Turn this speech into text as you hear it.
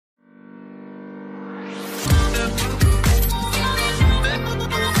Hey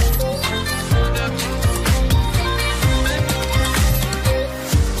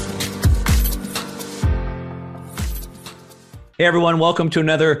everyone, welcome to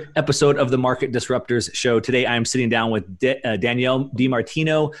another episode of the Market Disruptors Show. Today I'm sitting down with Danielle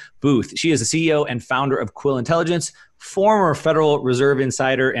DiMartino Booth. She is the CEO and founder of Quill Intelligence, former Federal Reserve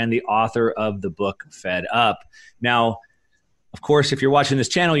insider, and the author of the book Fed Up. Now, of course, if you're watching this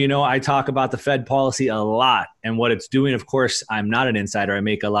channel, you know I talk about the Fed policy a lot and what it's doing. Of course, I'm not an insider. I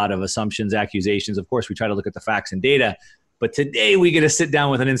make a lot of assumptions, accusations. Of course, we try to look at the facts and data. But today we get to sit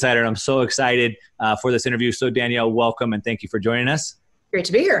down with an insider, and I'm so excited for this interview. So Danielle, welcome, and thank you for joining us. Great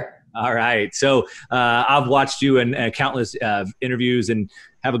to be here. All right. So I've watched you in countless interviews and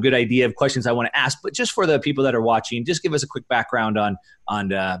have a good idea of questions I want to ask. But just for the people that are watching, just give us a quick background on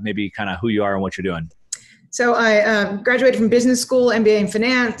maybe kind of who you are and what you're doing. So I graduated from business school, MBA in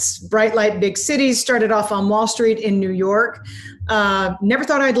finance, bright light, big cities, started off on Wall Street in New York. Never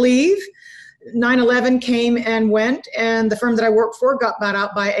thought I'd leave. 9/11 came and went, and the firm that I worked for got bought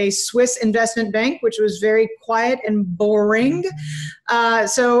out by a Swiss investment bank, which was very quiet and boring.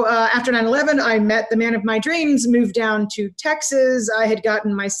 So after 9/11, I met the man of my dreams, moved down to Texas. I had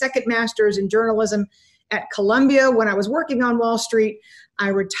gotten my second master's in journalism at Columbia when I was working on Wall Street. I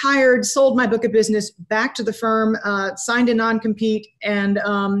retired, sold my book of business back to the firm, signed a non-compete, and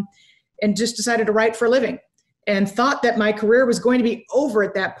just decided to write for a living, and thought that my career was going to be over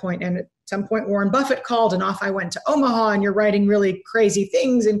at that point. And at some point, Warren Buffett called, and off I went to Omaha, and you're writing really crazy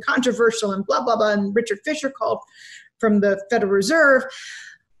things and controversial and blah, blah, blah. And Richard Fisher called from the Federal Reserve.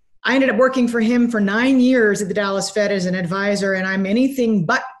 I ended up working for him for 9 years at the Dallas Fed as an advisor, and I'm anything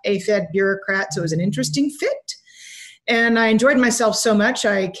but a Fed bureaucrat, so it was an interesting fit. And I enjoyed myself so much,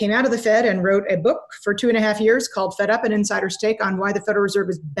 I came out of the Fed and wrote a book for 2.5 years called Fed Up, an insider's take on why the Federal Reserve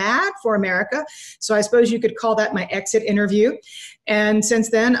is bad for America. So I suppose you could call that my exit interview. And since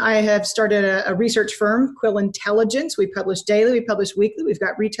then, I have started a research firm, Quill Intelligence. We publish daily, we publish weekly. We've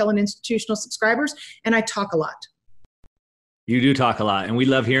got retail and institutional subscribers, and I talk a lot. You do talk a lot, and we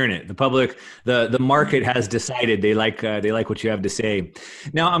love hearing it. The public, the market has decided they like what you have to say.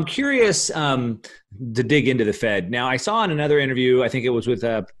 Now, I'm curious to dig into the Fed. Now, I saw in another interview, I think it was with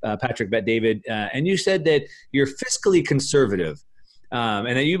Patrick Bet-David, and you said that you're fiscally conservative,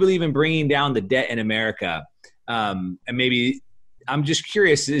 and that you believe in bringing down the debt in America. And maybe I'm just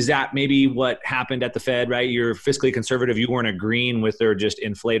curious, is that maybe what happened at the Fed, right? You're fiscally conservative. You weren't agreeing with their just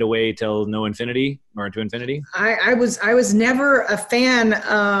inflate away till no infinity or to infinity? I was never a fan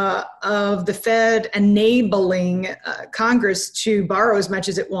of the Fed enabling Congress to borrow as much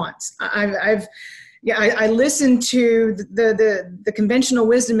as it wants. I listen to the conventional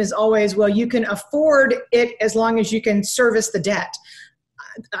wisdom is always, well, you can afford it as long as you can service the debt.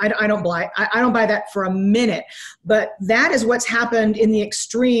 I don't buy that for a minute, but that is what's happened in the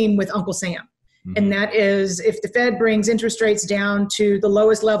extreme with Uncle Sam. Mm-hmm. And that is, if the Fed brings interest rates down to the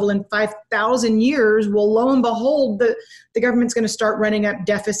lowest level in 5,000 years, well, lo and behold, the government's going to start running up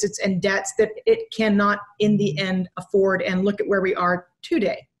deficits and debts that it cannot in the end afford. And look at where we are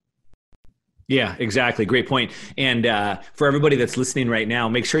today. Yeah, exactly. Great point. And for everybody that's listening right now,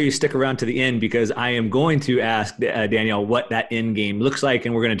 make sure you stick around to the end, because I am going to ask Danielle what that end game looks like,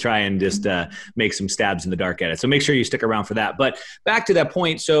 and we're going to try and just make some stabs in the dark at it. So make sure you stick around for that. But back to that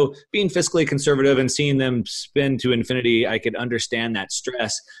point, so being fiscally conservative and seeing them spin to infinity, I could understand that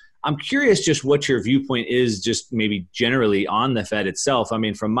stress. I'm curious just what your viewpoint is, just maybe generally on the Fed itself. I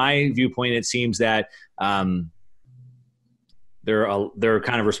mean, from my viewpoint, it seems that they're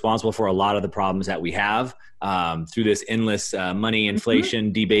kind of responsible for a lot of the problems that we have through this endless money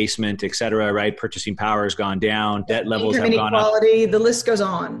inflation, debasement, et cetera, right? Purchasing power has gone down, debt levels have gone up. The list goes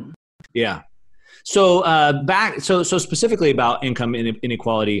on. Yeah. So so specifically about income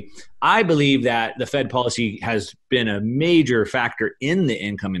inequality, I believe that the Fed policy has been a major factor in the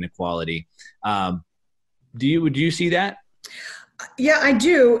income inequality. Do you see that? Yeah, I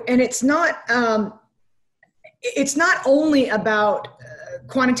do. And it's not only about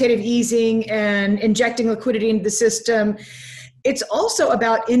quantitative easing and injecting liquidity into the system. It's also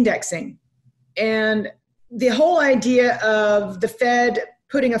about indexing. And the whole idea of the Fed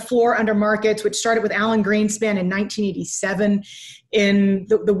putting a floor under markets, which started with Alan Greenspan in 1987, in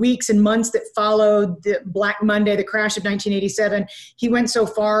the weeks and months that followed the Black Monday, the crash of 1987, he went so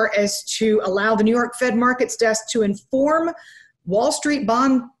far as to allow the New York Fed Markets Desk to inform Wall Street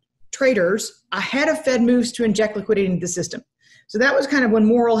bond traders ahead of Fed moves to inject liquidity into the system. So that was kind of when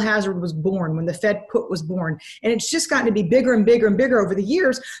moral hazard was born, when the Fed put was born. And it's just gotten to be bigger and bigger and bigger over the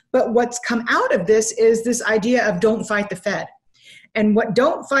years. But what's come out of this is this idea of don't fight the Fed. And what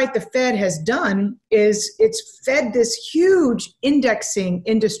Don't Fight the Fed has done is it's fed this huge indexing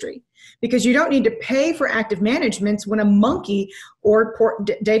industry, because you don't need to pay for active managements when a monkey or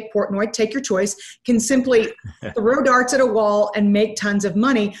Dave Portnoy, take your choice, can simply throw darts at a wall and make tons of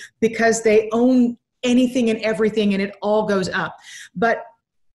money because they own anything and everything and it all goes up. But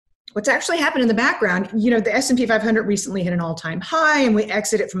what's actually happened in the background, the S&P 500 recently hit an all-time high and we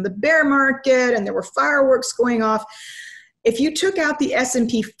exited from the bear market and there were fireworks going off. If you took out the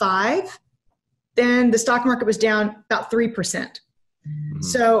S&P 5, then the stock market was down about 3%. Mm-hmm.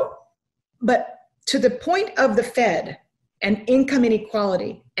 So, but to the point of the Fed and income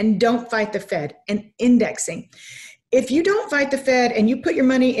inequality and Don't Fight the Fed and indexing, if you don't fight the Fed and you put your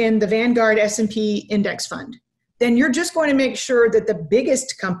money in the Vanguard S&P index fund, then you're just going to make sure that the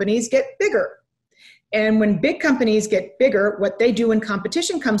biggest companies get bigger. And when big companies get bigger, what they do when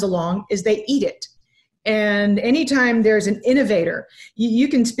competition comes along is they eat it. And anytime there's an innovator, you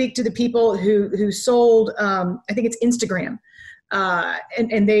can speak to the people who sold, I think it's Instagram.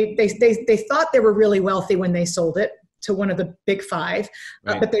 And they thought they were really wealthy when they sold it to one of the big five,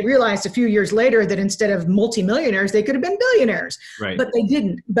 right. But they realized a few years later that instead of multimillionaires, they could have been billionaires, right. But they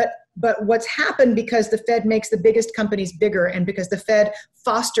didn't. But what's happened, because the Fed makes the biggest companies bigger and because the Fed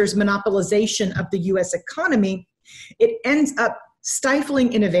fosters monopolization of the US economy, it ends up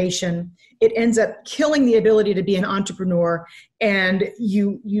stifling innovation. It ends up killing the ability to be an entrepreneur. And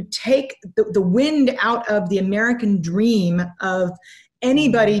you take the wind out of the American dream of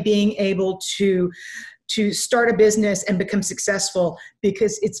anybody being able to start a business and become successful,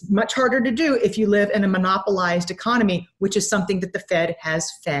 because it's much harder to do if you live in a monopolized economy, which is something that the Fed has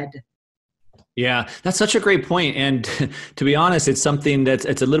fed. Yeah, that's such a great point. And to be honest, it's something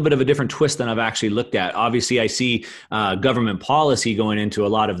it's a little bit of a different twist than I've actually looked at. Obviously, I see government policy going into a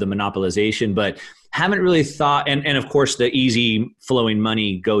lot of the monopolization, but haven't really thought, and of course the easy flowing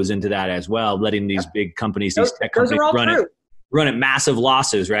money goes into that as well, letting these big companies, these tech companies run at massive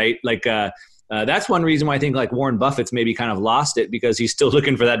losses, right? Like, that's one reason why I think like Warren Buffett's maybe kind of lost it, because he's still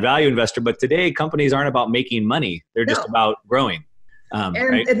looking for that value investor. But today companies aren't about making money. They're just about growing.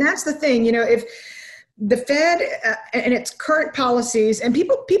 Right? And that's the thing, if the Fed and its current policies, and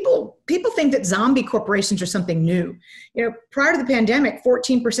people think that zombie corporations are something new. Prior to the pandemic,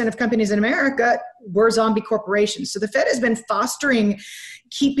 14% of companies in America were zombie corporations. So the Fed has been fostering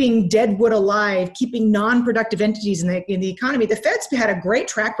keeping dead wood alive, keeping non-productive entities in the economy. The Fed's had a great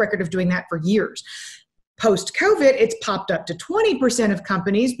track record of doing that for years. Post-COVID, it's popped up to 20% of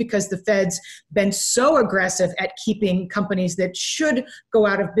companies because the Fed's been so aggressive at keeping companies that should go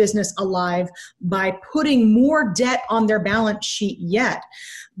out of business alive by putting more debt on their balance sheet yet.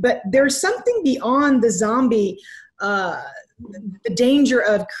 But there's something beyond the zombie, the danger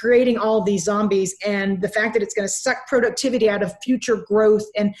of creating all of these zombies and the fact that it's going to suck productivity out of future growth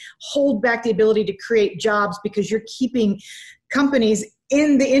and hold back the ability to create jobs, because you're keeping companies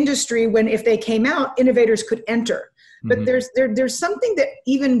in the industry when, if they came out, innovators could enter. But there's something that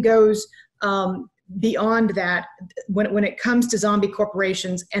even goes beyond that when it comes to zombie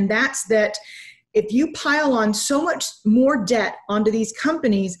corporations, and that's that if you pile on so much more debt onto these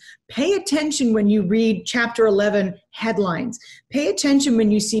companies, pay attention when you read Chapter 11 headlines. Pay attention when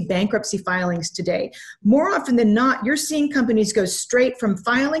you see bankruptcy filings today. More often than not, you're seeing companies go straight from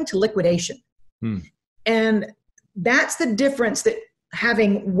filing to liquidation. And that's the difference, that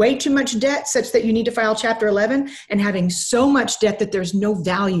having way too much debt such that you need to file Chapter 11, and having so much debt that there's no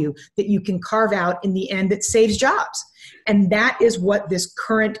value that you can carve out in the end that saves jobs. And that is what this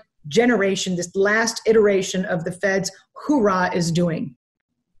current generation, this last iteration of the Fed's hoorah is doing.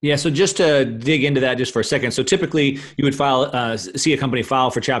 Yeah. So just to dig into that just for a second. So typically you would see a company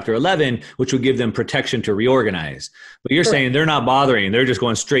file for Chapter 11, which would give them protection to reorganize. But you're saying they're not bothering. They're just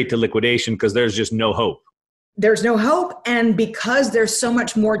going straight to liquidation because there's just no hope. There's no hope. And because there's so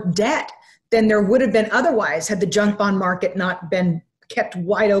much more debt than there would have been otherwise had the junk bond market not been kept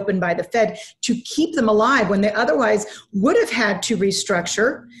wide open by the Fed to keep them alive when they otherwise would have had to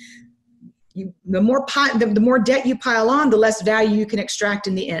restructure. The more debt you pile on, the less value you can extract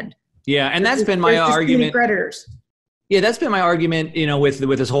in the end. Yeah, and that's been my argument. Creditors. Yeah, that's been my argument, with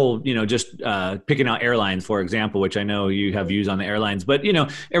this whole, just picking out airlines, for example, which I know you have views on the airlines, but,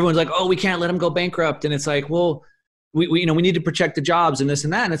 everyone's like, oh, we can't let them go bankrupt. And it's like, well, we need to protect the jobs and this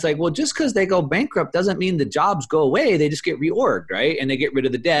and that. And it's like, well, just because they go bankrupt doesn't mean the jobs go away. They just get reorged, right? And they get rid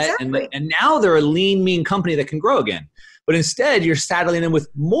of the debt. Exactly. And now they're a lean, mean company that can grow again. But instead, you're saddling them with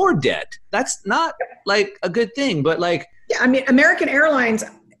more debt. That's not like a good thing, but like... Yeah, American Airlines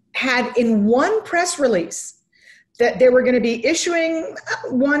had in one press release that they were going to be issuing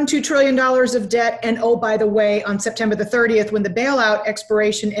 $2 trillion of debt. And oh, by the way, on September the 30th, when the bailout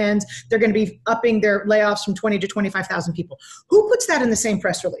expiration ends, they're going to be upping their layoffs from 20 to 25,000 people. Who puts that in the same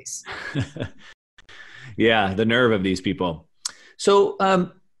press release? Yeah, the nerve of these people. So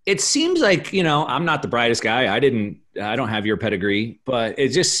it seems like, I'm not the brightest guy. I don't have your pedigree, but it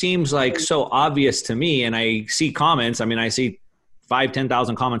just seems like so obvious to me. And I see comments. I mean, I see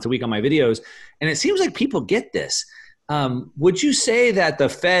 10,000 comments a week on my videos, and it seems like people get this. Would you say that the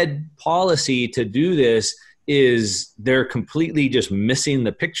Fed policy to do this is they're completely just missing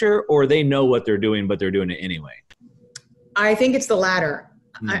the picture, or they know what they're doing, but they're doing it anyway? I think it's the latter.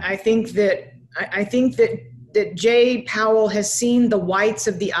 I think that Jay Powell has seen the whites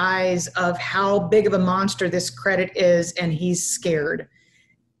of the eyes of how big of a monster this credit is, and he's scared.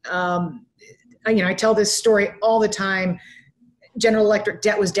 I tell this story all the time. General Electric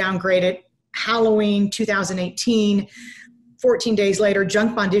debt was downgraded. Halloween 2018, 14 days later,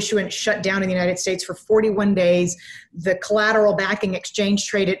 junk bond issuance shut down in the United States for 41 days. The collateral backing exchange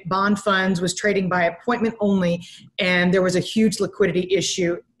traded bond funds was trading by appointment only, and there was a huge liquidity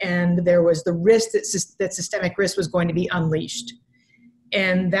issue, and there was the risk that systemic risk was going to be unleashed.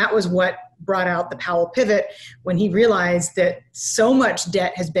 And that was what brought out the Powell pivot, when he realized that so much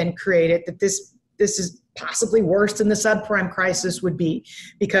debt has been created that this is possibly worse than the subprime crisis would be,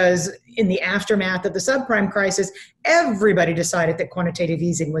 because in the aftermath of the subprime crisis, everybody decided that quantitative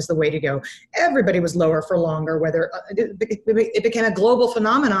easing was the way to go. Everybody was lower for longer, whether it became a global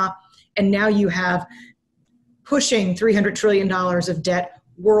phenomena, and now you have pushing $300 trillion of debt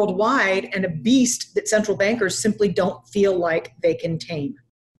worldwide, and a beast that central bankers simply don't feel like they can tame.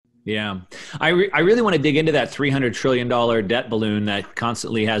 Yeah. I really want to dig into that $300 trillion debt balloon that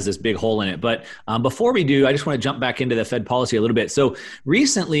constantly has this big hole in it. But before we do, I just want to jump back into the Fed policy a little bit. So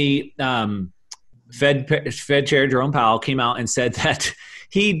recently, Fed Chair Jerome Powell came out and said that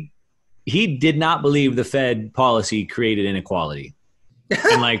he did not believe the Fed policy created inequality.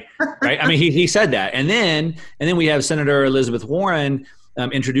 And right? I mean, he said that. And then we have Senator Elizabeth Warren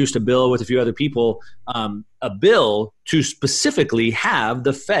introduced a bill with a few other people, a bill to specifically have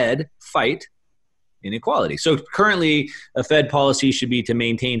the Fed fight inequality. So currently, a Fed policy should be to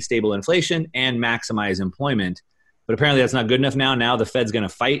maintain stable inflation and maximize employment. But apparently that's not good enough now. Now the Fed's going to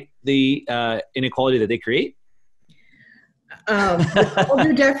fight the inequality that they create. With all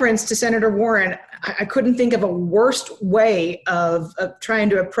due deference to Senator Warren, I couldn't think of a worse way of trying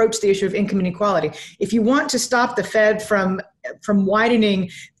to approach the issue of income inequality. If you want to stop the Fed from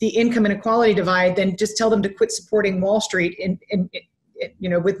widening the income inequality divide, then just tell them to quit supporting Wall Street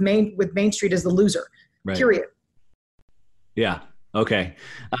with Main Street as the loser. Right. Period. Yeah. Okay.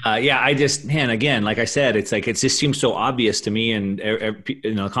 Again, like I said, it's like, it just seems so obvious to me, and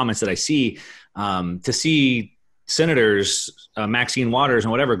the comments that I see, to see senators, Maxine Waters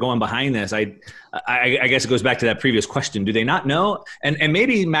and whatever, going behind this. I guess it goes back to that previous question. Do they not know? And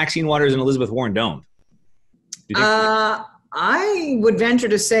maybe Maxine Waters and Elizabeth Warren don't. I would venture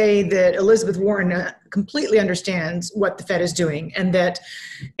to say that Elizabeth Warren completely understands what the Fed is doing, and that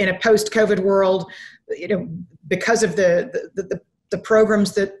in a post-COVID world, because of the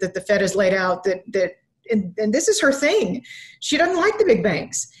programs that the Fed has laid out, and this is her thing. She doesn't like the big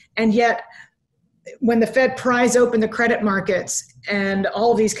banks, and yet when the Fed pries open the credit markets and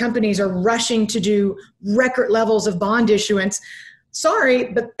all of these companies are rushing to do record levels of bond issuance, sorry,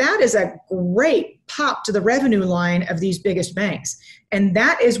 but that is a great pop to the revenue line of these biggest banks. And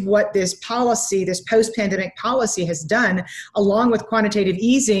that is what this policy, this post-pandemic policy, has done, along with quantitative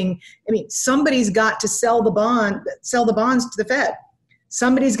easing. I mean, somebody's got to sell the bonds to the Fed.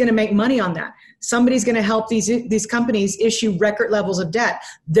 Somebody's going to make money on that. Somebody's going to help these companies issue record levels of debt.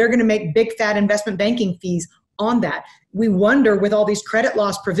 They're going to make big fat investment banking fees on that. We wonder, with all these credit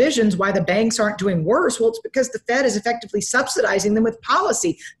loss provisions, why the banks aren't doing worse. Well, it's because the Fed is effectively subsidizing them with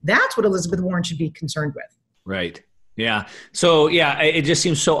policy. That's what Elizabeth Warren should be concerned with. Right. Yeah. So, it just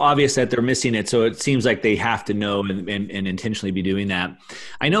seems so obvious that they're missing it. So it seems like they have to know and intentionally be doing that.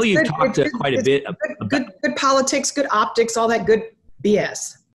 I know you've talked quite a bit about good politics, good optics, all that good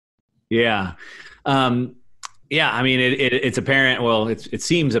BS. Yeah. I mean, it's apparent. Well, it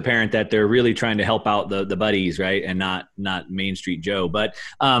seems apparent that they're really trying to help out the buddies, right, and not Main Street Joe. But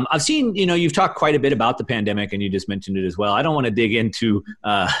I've seen, you've talked quite a bit about the pandemic, and you just mentioned it as well. I don't want to dig into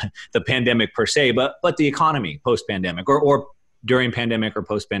the pandemic per se, but the economy post-pandemic, or during pandemic or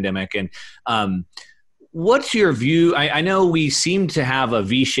post-pandemic, and what's your view? I know we seem to have a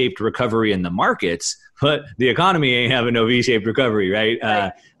V-shaped recovery in the markets, but the economy ain't having no V-shaped recovery, right?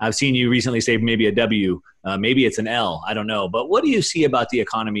 Right. I've seen you recently say maybe a W, maybe it's an L, I don't know. But what do you see about the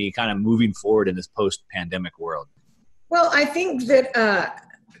economy kind of moving forward in this post-pandemic world? Well, I think that,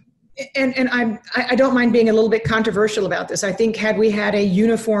 and I don't mind being a little bit controversial about this. I think had we had a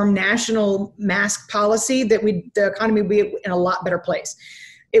uniform national mask policy, that the economy would be in a lot better place.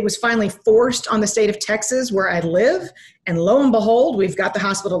 It was finally forced on the state of Texas, where I live, and lo and behold, we've got the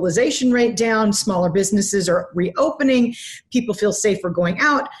hospitalization rate down. Smaller businesses are reopening. People feel safer going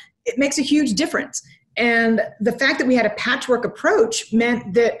out. It makes a huge difference. And the fact that we had a patchwork approach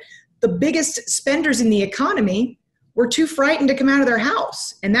meant that the biggest spenders in the economy were too frightened to come out of their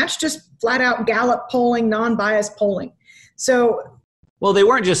house. And that's just flat out Gallup polling, non-biased polling. So, well, they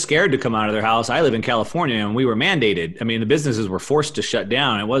weren't just scared to come out of their house. I live in California and we were mandated. I mean, the businesses were forced to shut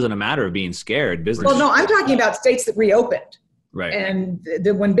down. It wasn't a matter of being scared. Well, no, I'm talking about states that reopened. Right. And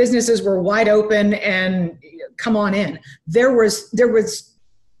when businesses were wide open and come on in, there was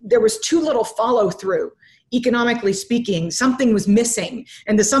too little follow through. Economically speaking, something was missing.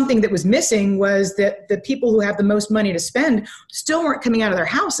 And the something that was missing was that the people who have the most money to spend still weren't coming out of their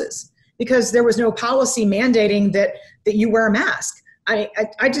houses because there was no policy mandating that you wear a mask.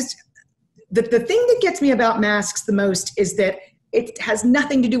 I just, the thing that gets me about masks the most is that it has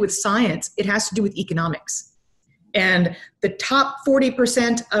nothing to do with science. It has to do with economics. And the top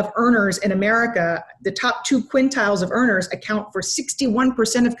 40% of earners in America, the top 2 quintiles of earners account for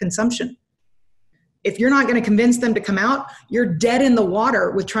 61% of consumption. If you're not going to convince them to come out, you're dead in the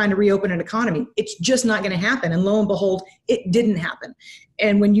water with trying to reopen an economy. It's just not going to happen. And lo and behold, it didn't happen.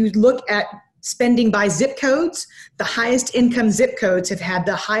 And when you look at spending by zip codes, the highest income zip codes have had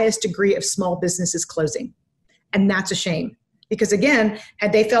the highest degree of small businesses closing. And that's a shame. Because again,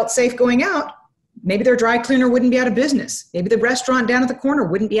 had they felt safe going out, maybe their dry cleaner wouldn't be out of business. Maybe the restaurant down at the corner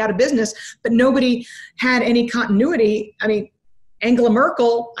wouldn't be out of business, but nobody had any continuity. I mean, Angela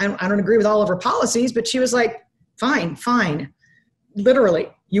Merkel, I don't agree with all of her policies, but she was like, fine. Literally,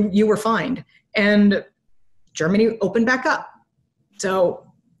 you were fined. And Germany opened back up. So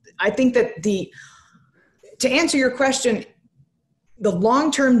I think that to answer your question, the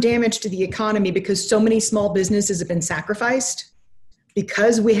long-term damage to the economy, because so many small businesses have been sacrificed,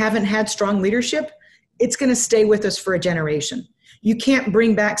 because we haven't had strong leadership, it's going to stay with us for a generation. You can't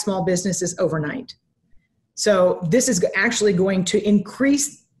bring back small businesses overnight. So this is actually going to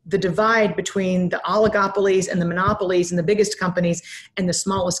increase the divide between the oligopolies and the monopolies and the biggest companies and the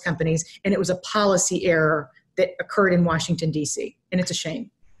smallest companies. And it was a policy error that occurred in Washington, D.C. And it's a shame.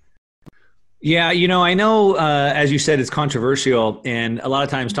 Yeah, I know, as you said, it's controversial. And a lot of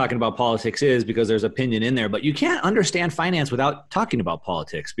times talking about politics is because there's opinion in there. But you can't understand finance without talking about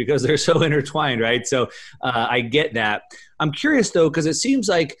politics because they're so intertwined, right? So I get that. I'm curious, though, because it seems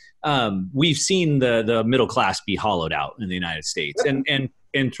like we've seen the middle class be hollowed out in the United States.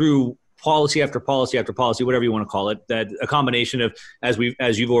 And through policy after policy after policy, whatever you want to call it, that a combination of, as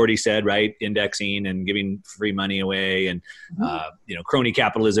you've already said, right, indexing and giving free money away and, crony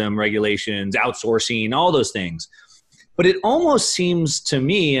capitalism, regulations, outsourcing, all those things. But it almost seems to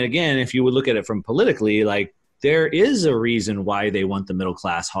me, and again, if you would look at it from politically, like there is a reason why they want the middle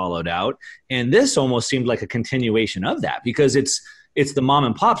class hollowed out. And this almost seemed like a continuation of that because it's the mom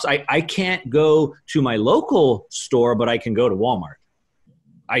and pops. I can't go to my local store, but I can go to Walmart.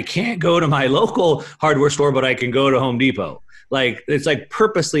 I can't go to my local hardware store, but I can go to Home Depot. Like it's like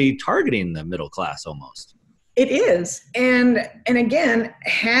purposely targeting the middle class almost. It is. And again,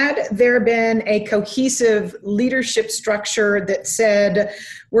 had there been a cohesive leadership structure that said,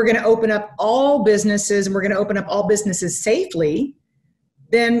 we're going to open up all businesses and we're going to open up all businesses safely,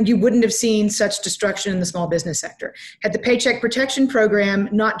 then you wouldn't have seen such destruction in the small business sector. Had the Paycheck Protection Program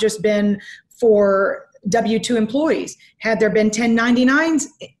not just been for W-2 employees, had there been 1099s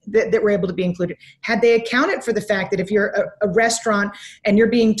that were able to be included, had they accounted for the fact that if you're a restaurant and you're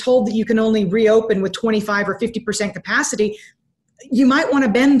being told that you can only reopen with 25 or 50% capacity, you might want to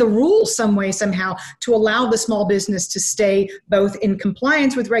bend the rules some way, somehow, to allow the small business to stay both in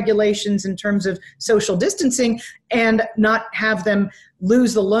compliance with regulations in terms of social distancing and not have them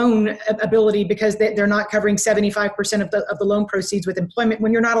lose the loan ability because they're not covering 75% of the loan proceeds with employment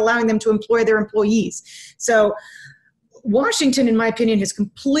when you're not allowing them to employ their employees. So Washington, in my opinion, has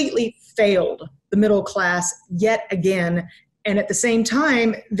completely failed the middle class yet again. And at the same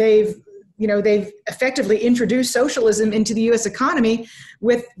time, they've effectively introduced socialism into the U.S. economy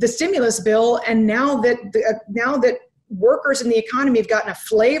with the stimulus bill. And now that workers in the economy have gotten a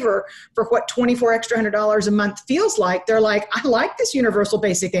flavor for what $24 extra $100 a month feels like, they're like, I like this universal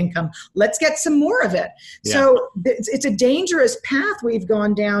basic income. Let's get some more of it. Yeah. So it's a dangerous path we've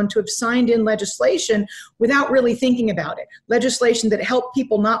gone down to have signed in legislation without really thinking about it. Legislation that helped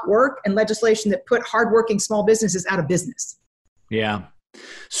people not work and legislation that put hardworking small businesses out of business. Yeah.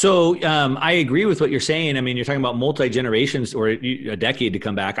 So I agree with what you're saying. I mean, you're talking about multi-generations or a decade to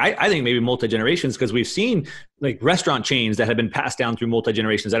come back. I think maybe multi-generations because we've seen like restaurant chains that have been passed down through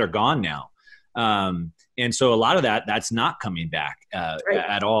multi-generations that are gone now. And so a lot of that's not coming back Right.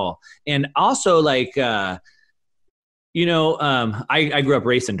 at all. And also like, I grew up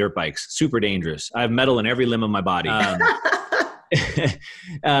racing dirt bikes, super dangerous. I have metal in every limb of my body.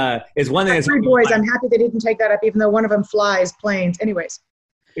 It's one thing. Three boys. I'm happy they didn't take that up, even though one of them flies planes. Anyways.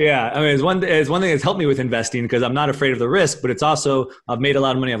 Yeah, I mean, it's one thing that's helped me with investing because I'm not afraid of the risk, but it's also I've made a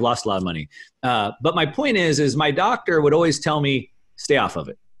lot of money, I've lost a lot of money. But my point is my doctor would always tell me stay off of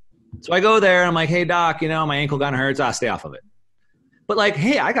it. So I go there and I'm like, hey doc, my ankle kind of hurts. Stay off of it. But like,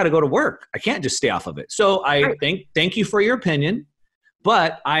 hey, I got to go to work. I can't just stay off of it. So I thank you for your opinion.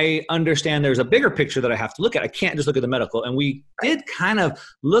 But I understand there's a bigger picture that I have to look at. I can't just look at the medical. And we did kind of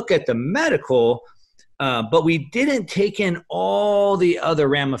look at the medical, but we didn't take in all the other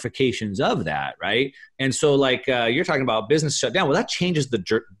ramifications of that, right? And so like you're talking about business shutdown. Well, that changes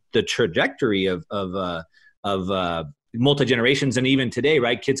the trajectory of multi-generations. And even today,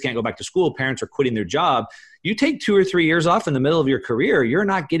 right? Kids can't go back to school. Parents are quitting their job. You take 2 or 3 years off in the middle of your career, you're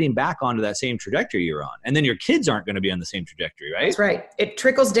not getting back onto that same trajectory you're on. And then your kids aren't going to be on the same trajectory, right? That's right. It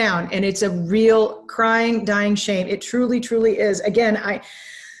trickles down and it's a real crying, dying shame. It truly, truly is. Again,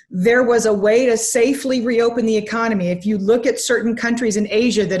 there was a way to safely reopen the economy. If you look at certain countries in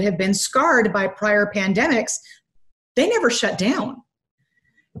Asia that have been scarred by prior pandemics, they never shut down.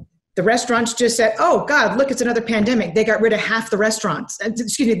 The restaurants just said, oh God, look, it's another pandemic. They got rid of half the restaurants.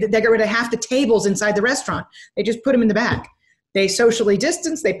 They got rid of half the tables inside the restaurant. They just put them in the back. They socially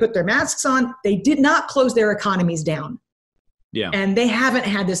distanced. They put their masks on. They did not close their economies down. Yeah. And they haven't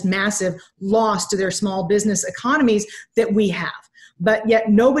had this massive loss to their small business economies that we have. But yet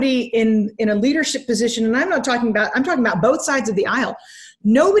nobody in a leadership position, and I'm talking about both sides of the aisle,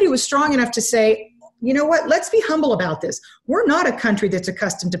 nobody was strong enough to say, you know what, let's be humble about this. We're not a country that's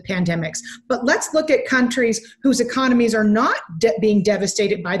accustomed to pandemics, but let's look at countries whose economies are not being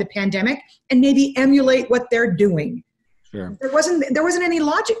devastated by the pandemic and maybe emulate what they're doing. Sure. There wasn't any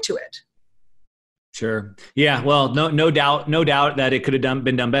logic to it. Sure. Yeah. Well, no doubt that it could have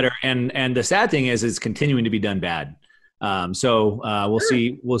been done better. And the sad thing is it's continuing to be done bad. We'll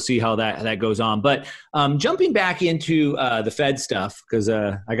see how that goes on. But jumping back into the Fed stuff, because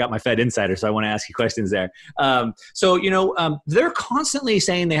I got my Fed insider, so I want to ask you questions there. They're constantly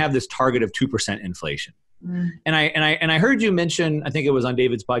saying they have this target of 2% inflation. And I heard you mention, I think it was on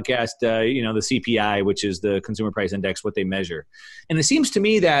David's podcast, the CPI, which is the Consumer Price Index, what they measure. And it seems to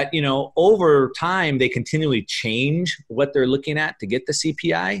me that, over time, they continually change what they're looking at to get the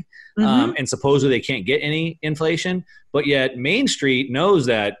CPI. And supposedly they can't get any inflation. But yet Main Street knows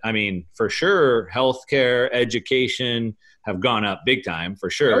that, for sure, healthcare, education have gone up big time, for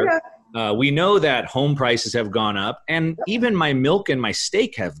sure. Oh, yeah. We know that home prices have gone up, and even my milk and my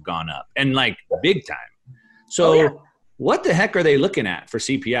steak have gone up, and like big time. So what the heck are they looking at for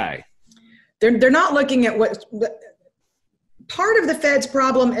CPI? They're not looking at what part of the Fed's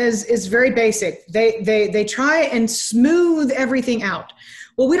problem is very basic. They try and smooth everything out.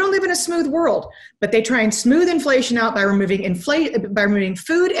 Well, we don't live in a smooth world, but they try and smooth inflation out by removing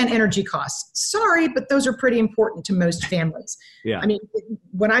food and energy costs. Sorry, but those are pretty important to most families. Yeah.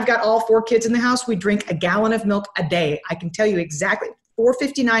 When I've got all 4 kids in the house, we drink a gallon of milk a day. I can tell you exactly.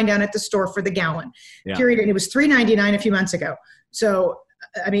 $4.59 down at the store for the gallon. Yeah. Period. And it was $3.99 a few months ago. So,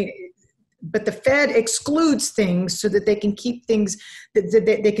 but the Fed excludes things so that they can keep things,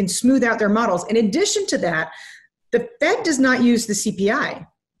 that they can smooth out their models. In addition to that, the Fed does not use the CPI.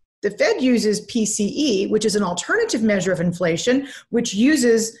 The Fed uses PCE, which is an alternative measure of inflation, which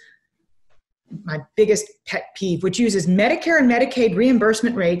uses my biggest pet peeve, which uses Medicare and Medicaid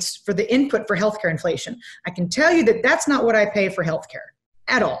reimbursement rates for the input for healthcare inflation. I can tell you that that's not what I pay for healthcare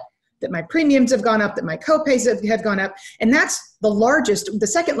at all, that my premiums have gone up, that my copays have gone up. And that's the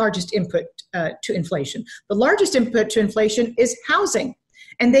second largest input to inflation. The largest input to inflation is housing.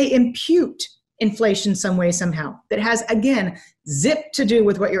 And they impute inflation some way, somehow. That has, again, zip to do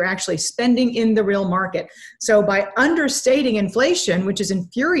with what you're actually spending in the real market. So by understating inflation, which is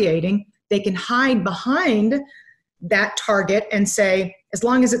infuriating, they can hide behind that target and say, as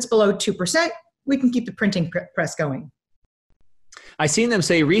long as it's below 2%, we can keep the printing press going. I seen them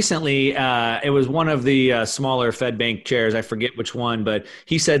say recently, it was one of the smaller Fed bank chairs, I forget which one, but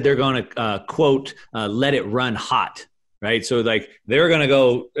he said they're going to, quote, let it run hot. right? So like they're going to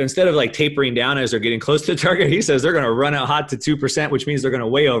go, instead of like tapering down as they're getting close to the target, he says they're going to run out hot to 2%, which means they're going to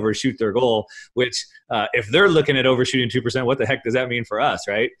way overshoot their goal, which if they're looking at overshooting 2%, what the heck does that mean for us,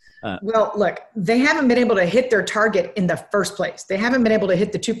 right? Well, look, they haven't been able to hit their target in the first place. They haven't been able to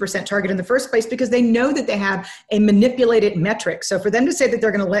hit the 2% target in the first place because they know that they have a manipulated metric. So for them to say that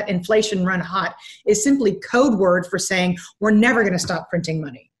they're going to let inflation run hot is simply code word for saying we're never going to stop printing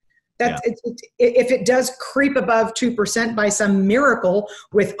money. If it does creep above 2% by some miracle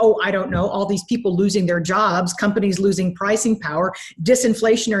with, I don't know, all these people losing their jobs, companies losing pricing power,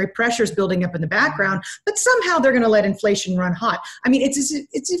 disinflationary pressures building up in the background, but somehow they're going to let inflation run hot. I mean, it's as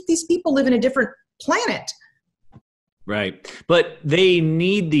if these people live in a different planet. Right. But they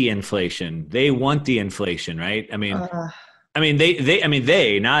need the inflation. They want the inflation, right? They,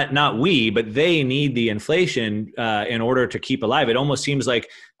 not we, but they need the inflation in order to keep alive. It almost seems like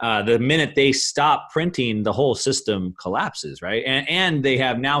the minute they stop printing, the whole system collapses, right? And they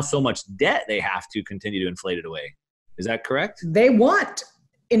have now so much debt, they have to continue to inflate it away. Is that correct? They want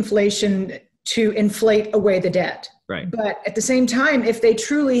inflation to inflate away the debt. Right. But at the same time, if they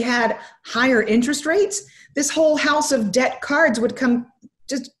truly had higher interest rates, this whole house of debt cards would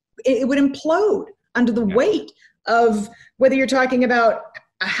it would implode under the weight of whether you're talking about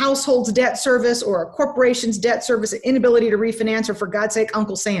a household's debt service or a corporation's debt service, an inability to refinance, or for God's sake,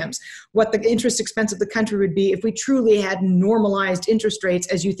 Uncle Sam's, what the interest expense of the country would be if we truly had normalized interest rates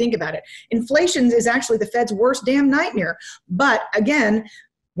as you think about it. Inflation is actually the Fed's worst damn nightmare. But again,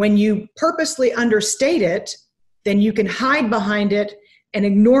 when you purposely understate it, then you can hide behind it and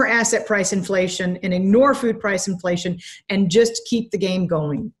ignore asset price inflation and ignore food price inflation and just keep the game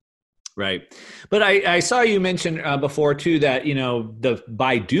going. Right. But I saw you mention before too that,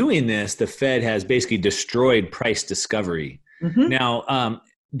 by doing this, the Fed has basically destroyed price discovery. Mm-hmm. Now,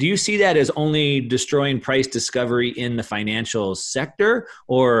 do you see that as only destroying price discovery in the financial sector,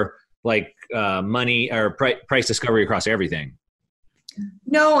 or like money or price discovery across everything?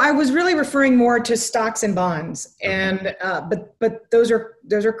 No, I was really referring more to stocks and bonds, and but those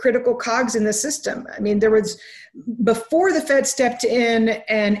are critical cogs in the system. I mean, there was, before the Fed stepped in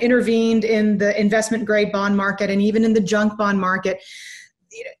and intervened in the investment grade bond market and even in the junk bond market,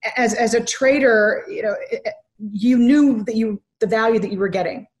 as a trader, you knew that the value that you were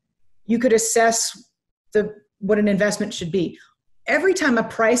getting. You could assess what an investment should be. Every time a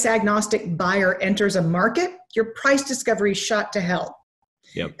price agnostic buyer enters a market, your price discovery is shot to hell.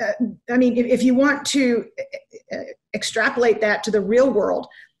 Yep. If you want to extrapolate that to the real world,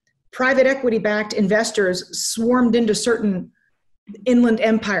 private equity-backed investors swarmed into certain inland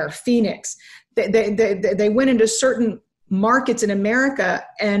empire, Phoenix. They went into certain markets in America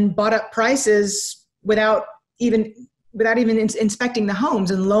and bought up prices without even inspecting the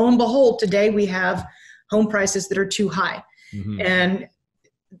homes. And lo and behold, today we have home prices that are too high. Mm-hmm. And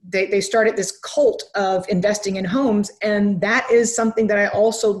they started this cult of investing in homes. And that is something that I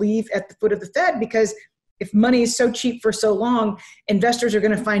also leave at the foot of the Fed, because if money is so cheap for so long, investors are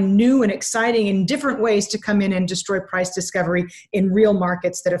going to find new and exciting and different ways to come in and destroy price discovery in real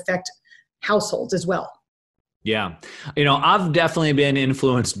markets that affect households as well. Yeah. I've definitely been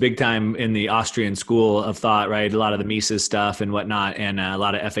influenced big time in the Austrian school of thought, right? A lot of the Mises stuff and whatnot, and a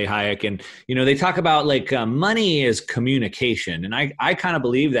lot of F.A. Hayek. And, they talk about like money is communication. And I kind of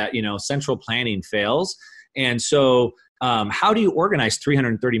believe that, central planning fails. And so how do you organize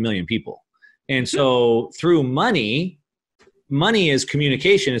 330 million people? And so through money is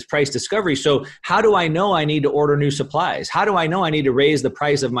communication, is price discovery. So how do I know I need to order new supplies? How do I know I need to raise the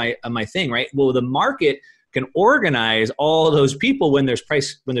price of my thing, right? Well, the market can organize all those people when there's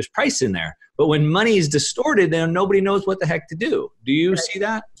price in there. But when money is distorted, then nobody knows what the heck to do. Do you see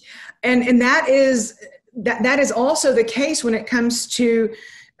that? And that is also the case when it comes to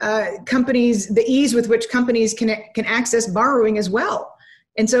companies, the ease with which companies can access borrowing as well.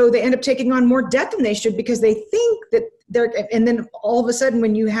 And so they end up taking on more debt than they should because they think that and then all of a sudden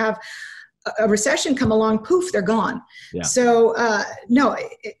when you have a recession come along, poof, they're gone. Yeah. So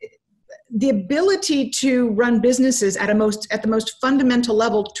the ability to run businesses at the most fundamental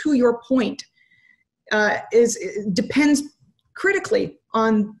level, to your point, depends critically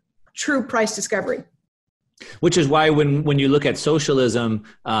on true price discovery. Which is why when you look at socialism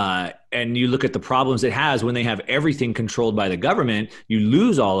and you look at the problems it has when they have everything controlled by the government, you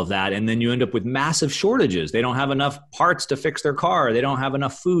lose all of that, and then you end up with massive shortages. They don't have enough parts to fix their car. They don't have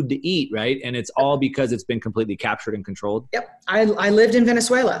enough food to eat, right? And it's all because it's been completely captured and controlled. Yep. I lived in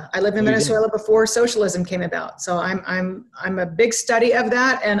Venezuela. I lived in Venezuela before socialism came about. So I'm a big study of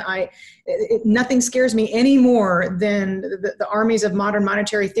that, and nothing scares me any more than the armies of modern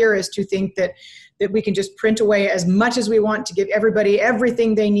monetary theorists who think that that we can just print away as much as we want to give everybody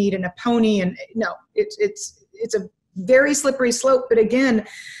everything they need in a pony. And no, it's a very slippery slope. But again,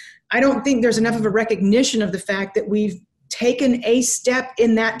 I don't think there's enough of a recognition of the fact that we've taken a step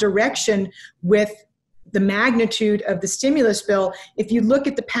in that direction with the magnitude of the stimulus bill. If you look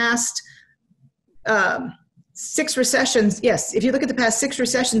at the past 6 recessions, if you look at the past 6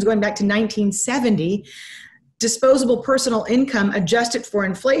 recessions going back to 1970, disposable personal income adjusted for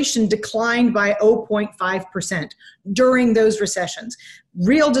inflation declined by 0.5% during those recessions.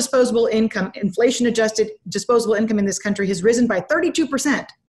 Real disposable income, inflation adjusted disposable income in this country has risen by 32%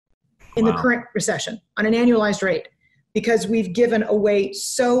 in the current recession on an annualized rate, because we've given away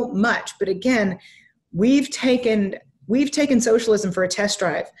so much. But again, we've taken socialism for a test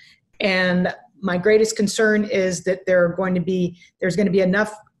drive. And my greatest concern is that there's going to be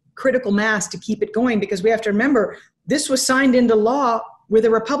enough critical mass to keep it going, because we have to remember this was signed into law with a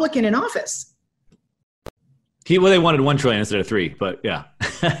Republican in office. They wanted $1 trillion instead of 3, but yeah.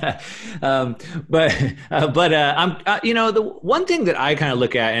 The one thing that I kind of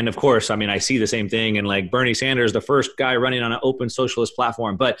look at, and of course, I mean, I see the same thing, and like Bernie Sanders, the first guy running on an open socialist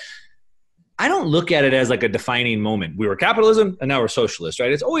platform, but I don't look at it as like a defining moment. We were capitalism and now we're socialist,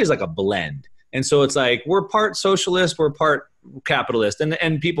 right? It's always like a blend. And so it's like, we're part socialist, we're part capitalist.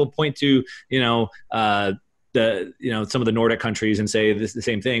 And people point to, some of the Nordic countries and say this the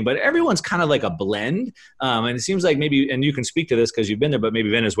same thing, but everyone's kind of like a blend. And it seems like maybe, and you can speak to this because you've been there, but maybe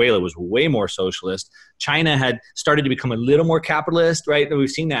Venezuela was way more socialist. China had started to become a little more capitalist, right? We've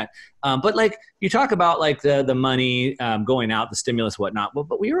seen that. But like you talk about like the money going out, the stimulus, whatnot,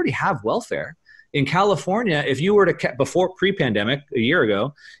 but we already have welfare. In California, if you were to before pre-pandemic a year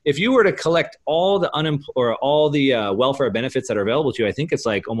ago, if you were to collect all the welfare benefits that are available to you, I think it's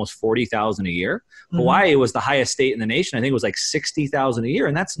like almost $40,000 a year. Mm-hmm. Hawaii was the highest state in the nation. I think it was like $60,000 a year,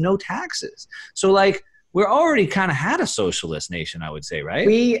 and that's no taxes. So like we're already kind of had a socialist nation, I would say, right?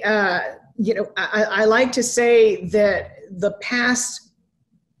 We, I like to say that the past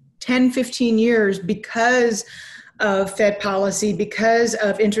 10, 15 years, because of Fed policy, because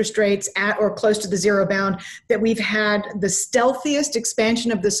of interest rates at or close to the zero bound, that we've had the stealthiest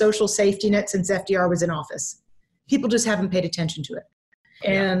expansion of the social safety net since FDR was in office. People just haven't paid attention to it.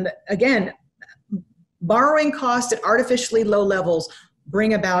 And again, borrowing costs at artificially low levels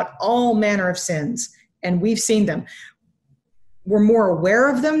bring about all manner of sins, and we've seen them. We're more aware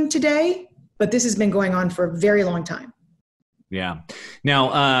of them today, but this has been going on for a very long time. Yeah.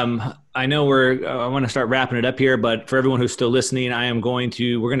 Now, I know I want to start wrapping it up here, but for everyone who's still listening, we're going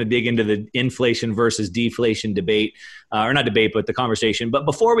to dig into the inflation versus deflation debate, or not debate, but the conversation. But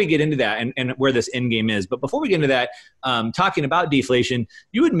before we get into that and where this end game is, but before we get into that, talking about deflation,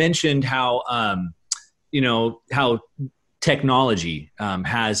 you had mentioned how technology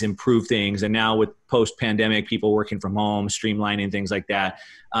has improved things. And now with post-pandemic, people working from home, streamlining things like that,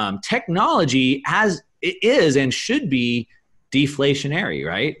 technology is and should be deflationary,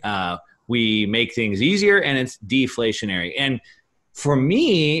 right? We make things easier and it's deflationary. And for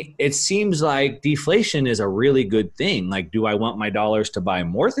me, it seems like deflation is a really good thing. Like, do I want my dollars to buy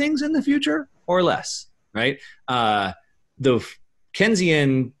more things in the future or less, right? The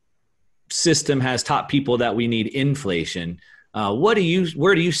Keynesian system has taught people that we need inflation. Where do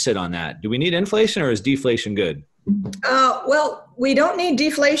you sit on that? Do we need inflation or is deflation good? Well, we don't need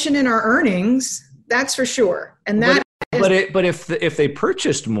deflation in our earnings. That's for sure. And that. But if they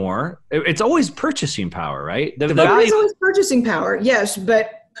purchased more, it's always purchasing power, right? There is always purchasing power, yes. But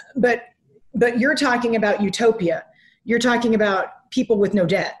you're talking about utopia. You're talking about people with no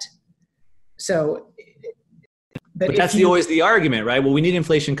debt. So, but that's always the argument, right? Well, we need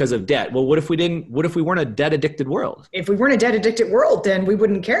inflation because of debt. Well, what if we didn't? What if we weren't a debt addicted world? If we weren't a debt addicted world, then we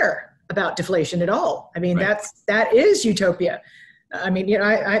wouldn't care about deflation at all. I mean, right. that is utopia. I mean,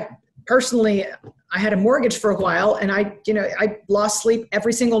 I personally, I had a mortgage for a while, and I lost sleep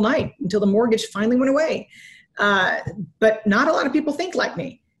every single night until the mortgage finally went away. But not a lot of people think like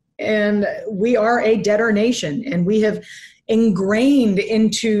me. And we are a debtor nation, and we have ingrained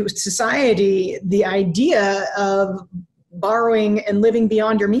into society the idea of borrowing and living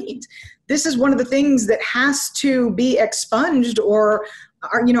beyond your means. This is one of the things that has to be expunged, or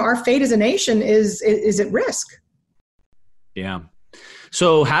our fate as a nation is at risk. Yeah.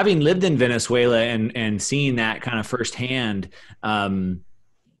 So having lived in Venezuela and seeing that kind of firsthand,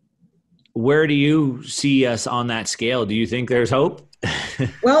 where do you see us on that scale? Do you think there's hope?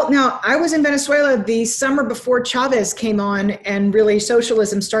 Well, now, I was in Venezuela the summer before Chavez came on and really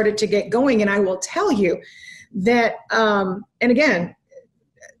socialism started to get going. And I will tell you that, and again,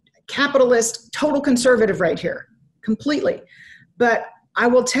 capitalist, total conservative right here, completely. But I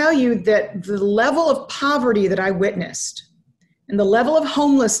will tell you that the level of poverty that I witnessed and the level of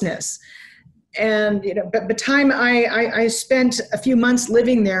homelessness, and but the time I spent a few months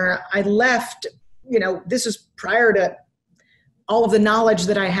living there, I left, this is prior to all of the knowledge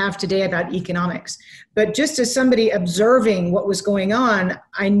that I have today about economics. But just as somebody observing what was going on,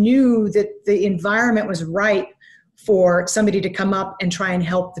 I knew that the environment was ripe for somebody to come up and try and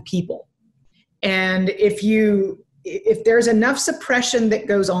help the people. And if there's enough suppression that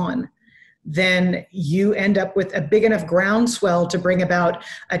goes on, then you end up with a big enough groundswell to bring about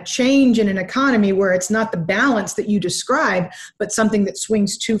a change in an economy where it's not the balance that you describe, but something that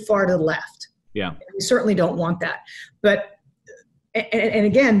swings too far to the left. Yeah. We certainly don't want that. But and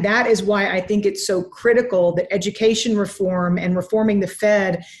again, that is why I think it's so critical that education reform and reforming the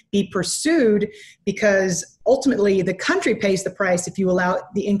Fed be pursued, because ultimately the country pays the price if you allow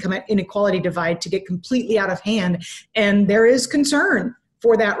the income inequality divide to get completely out of hand. And there is concern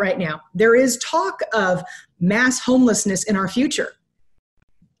for that right now. There is talk of mass homelessness in our future.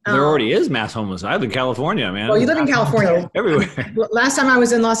 There already is mass homelessness. I live in California, man. Well, you live in California. Everywhere. Last time I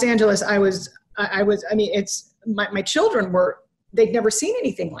was in Los Angeles, my children they'd never seen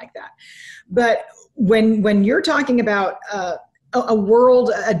anything like that. But when you're talking about a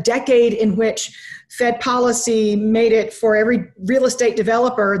world, a decade in which Fed policy made it for every real estate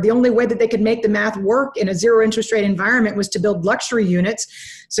developer, the only way that they could make the math work in a zero interest rate environment was to build luxury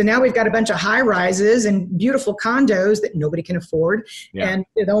units. So now we've got a bunch of high rises and beautiful condos that nobody can afford. Yeah. And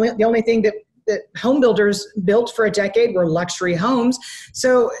the only thing that home builders built for a decade were luxury homes.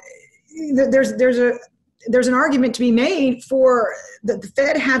 So there's an argument to be made for the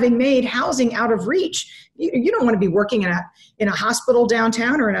Fed having made housing out of reach. You don't want to be working in a hospital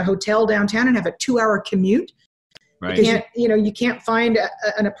downtown or in a hotel downtown and have a 2-hour commute. Right. You can't find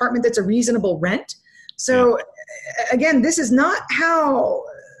an apartment that's a reasonable rent. So again, this is not how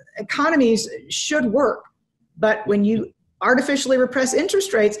economies should work. But when you artificially repress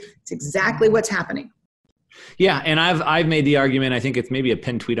interest rates, it's exactly what's happening. Yeah, and I've made the argument. I think it's maybe a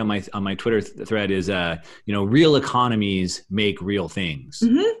pinned tweet on my Twitter thread is real economies make real things,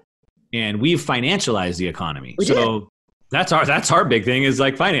 and we've financialized the economy. That's our big thing is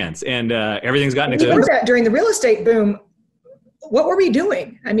like finance, and everything's gotten expensive. During the real estate boom, what were we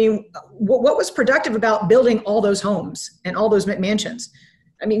doing? I mean, what was productive about building all those homes and all those mansions?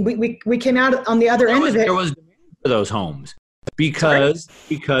 I mean, we came out on the other end of it. There was demand for those homes because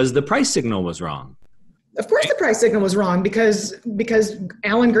the price signal was wrong. Of course, the price signal was wrong because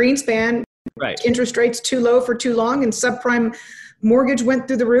Alan Greenspan, interest rates too low for too long, and subprime mortgage went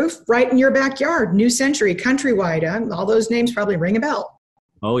through the roof right in your backyard. New Century, Countrywide, all those names probably ring a bell.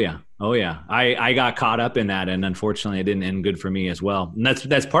 Oh yeah. I got caught up in that, and unfortunately, it didn't end good for me as well. And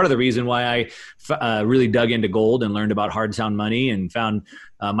that's part of the reason why I really dug into gold and learned about hard sound money and found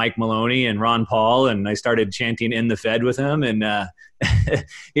Mike Maloney and Ron Paul, and I started chanting "In the Fed" with him, and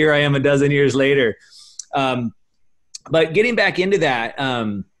here I am a dozen years later. But getting back into that,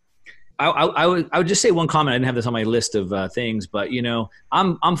 I would just say one comment. I didn't have this on my list of things, but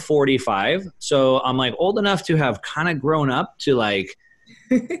I'm 45, so I'm like old enough to have kind of grown up to like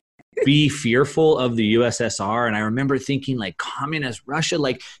be fearful of the USSR. And I remember thinking like communist Russia,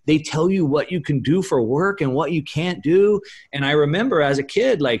 like they tell you what you can do for work and what you can't do. And I remember as a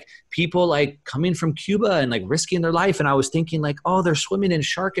kid, like people like coming from Cuba and like risking their life. And I was thinking like, oh, they're swimming in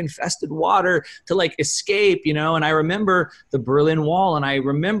shark infested water to like escape, and I remember the Berlin Wall. And I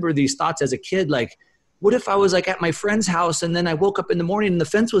remember these thoughts as a kid, like, what if I was like at my friend's house and then I woke up in the morning and the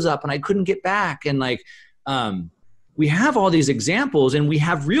fence was up and I couldn't get back? And like, we have all these examples, and we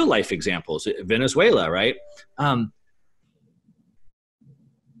have real life examples. Venezuela, right?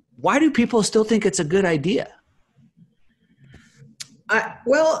 Why do people still think it's a good idea?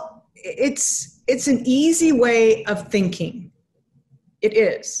 Well, it's an easy way of thinking. It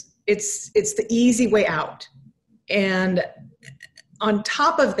is. It's the easy way out. And on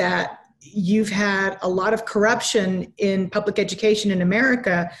top of that, you've had a lot of corruption in public education in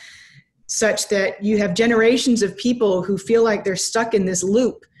America, such that you have generations of people who feel like they're stuck in this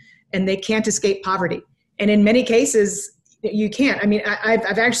loop and they can't escape poverty. And in many cases, you can't. I mean,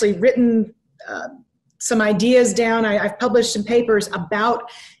 I've actually written some ideas down. I've published some papers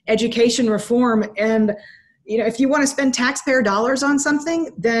about education reform. And, if you want to spend taxpayer dollars on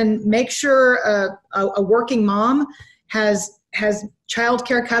something, then make sure a working mom has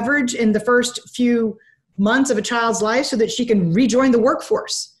childcare coverage in the first few months of a child's life so that she can rejoin the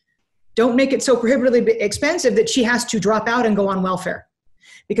workforce. Don't make it so prohibitively expensive that she has to drop out and go on welfare,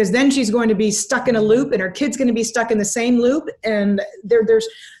 because then she's going to be stuck in a loop and her kid's going to be stuck in the same loop. And there's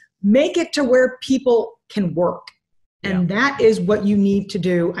make it to where people can work. And that is what you need to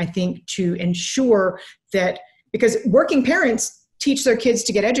do, I think, to ensure that, because working parents teach their kids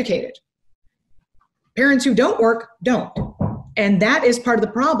to get educated. Parents who don't work, don't. And that is part of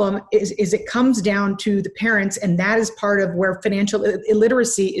the problem, is it comes down to the parents, and that is part of where financial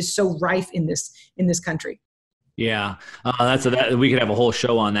illiteracy is so rife in this country. Yeah, we could have a whole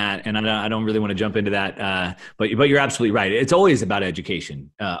show on that, and I don't really want to jump into that. But you're absolutely right. It's always about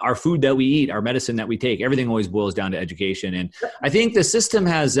education. Our food that we eat, our medicine that we take, everything always boils down to education. And I think the system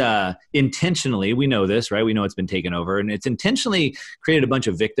has intentionally, we know this, right? We know it's been taken over, and it's intentionally created a bunch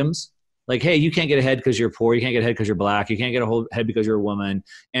of victims. Like, hey, you can't get ahead because you're poor. You can't get ahead because you're black. You can't get ahead because you're a woman.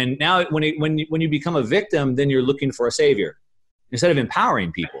 And now, when you become a victim, then you're looking for a savior instead of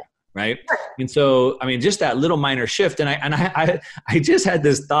empowering people. Right. And so, I mean, just that little minor shift. And I just had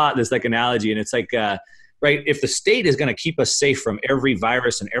this thought, this like analogy, and it's like, right. If the state is going to keep us safe from every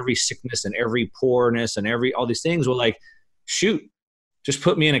virus and every sickness and every poorness and all these things, well, like, shoot, just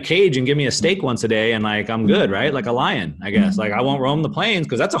put me in a cage and give me a steak once a day. And like, I'm good. Right. Like a lion, I guess. Like, I won't roam the plains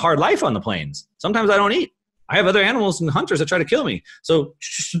because that's a hard life on the plains. Sometimes I don't eat. I have other animals and hunters that try to kill me. So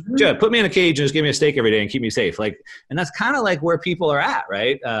put me in a cage and just give me a steak every day and keep me safe. Like, and that's kind of like where people are at,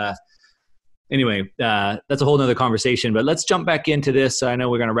 right? Anyway, that's a whole nother conversation, but let's jump back into this. I know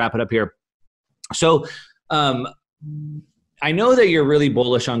we're going to wrap it up here. So I know that you're really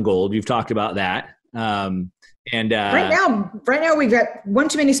bullish on gold. You've talked about that. And right now we've got one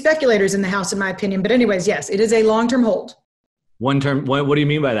too many speculators in the house, in my opinion. But anyways, yes, it is a long-term hold. What do you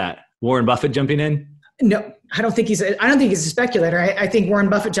mean by that? Warren Buffett jumping in? No, I don't think he's a speculator. I think Warren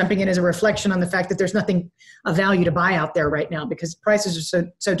Buffett jumping in is a reflection on the fact that there's nothing of value to buy out there right now because prices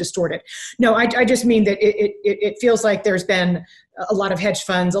are so distorted. No, I just mean that it feels like there's been a lot of hedge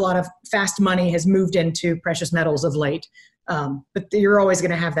funds, a lot of fast money has moved into precious metals of late. But you're always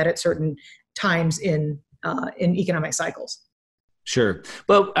going to have that at certain times in economic cycles. Sure.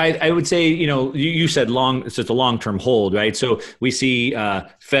 But I would say, you said it's just a long-term hold, right? So we see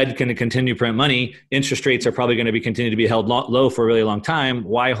Fed can continue to print money. Interest rates are probably going to continue to be held low for a really long time.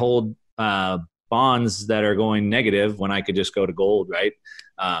 Why hold bonds that are going negative when I could just go to gold, right?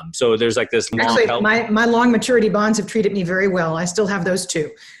 So there's like this Actually, my long maturity bonds have treated me very well. I still have those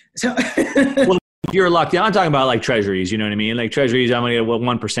too. So well, you're locked down. I'm talking about like treasuries, you know what I mean? Like treasuries, I'm going to get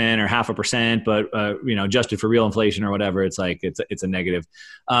 1% or 0.5%, but adjusted for real inflation or whatever, it's like, it's a negative.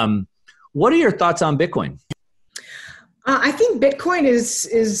 What are your thoughts on Bitcoin? I think Bitcoin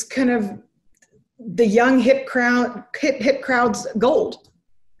is kind of the young hip crowd's gold.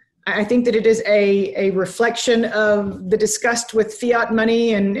 I think that it is a reflection of the disgust with fiat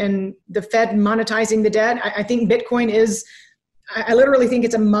money and the Fed monetizing the debt. I think Bitcoin I literally think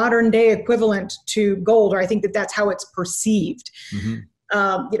it's a modern day equivalent to gold, or I think that that's how it's perceived.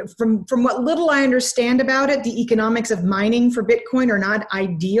 Mm-hmm. From what little I understand about it, the economics of mining for Bitcoin are not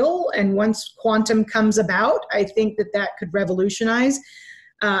ideal. And once quantum comes about, I think that could revolutionize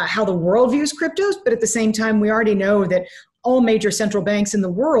how the world views cryptos. But at the same time, we already know that all major central banks in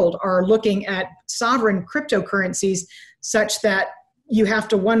the world are looking at sovereign cryptocurrencies such that you have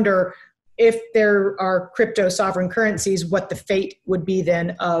to wonder, if there are crypto sovereign currencies, what the fate would be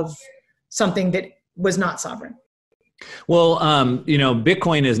then of something that was not sovereign. Well,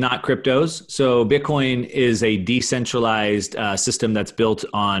 Bitcoin is not cryptos. So Bitcoin is a decentralized system that's built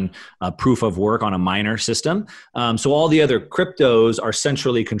on proof of work on a miner system. So all the other cryptos are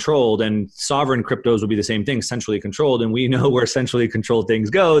centrally controlled, and sovereign cryptos will be the same thing, centrally controlled. And we know where centrally controlled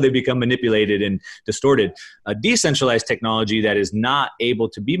things go, they become manipulated and distorted. A decentralized technology that is not able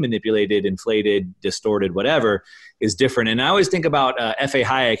to be manipulated, inflated, distorted, whatever, is different. And I always think about F.A.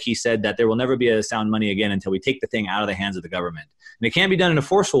 Hayek. He said that there will never be a sound money again until we take the thing out of the hands of the government. And it can't be done in a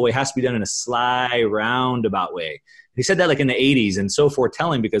forceful way. It has to be done in a sly, roundabout way. He said that like in the 80s, and so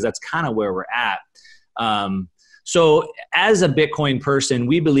foretelling, because that's kind of where we're at. So as a Bitcoin person,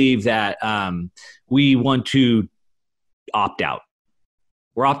 we believe that we want to opt out.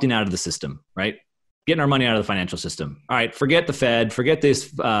 We're opting out of the system, right? Getting our money out of the financial system. All right, forget the Fed, forget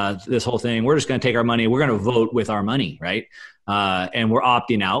this whole thing. We're just going to take our money. We're going to vote with our money, right? And we're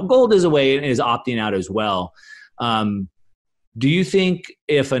opting out. Gold is opting out as well. Do you think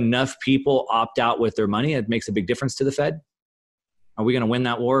if enough people opt out with their money, it makes a big difference to the Fed? Are we going to win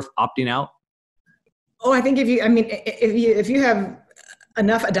that war opting out? Oh, I think if you have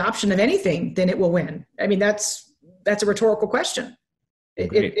enough adoption of anything, then it will win. I mean, that's a rhetorical question.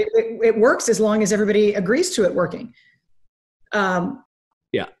 It works as long as everybody agrees to it working.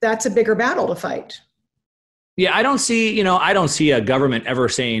 That's a bigger battle to fight. Yeah, I don't see a government ever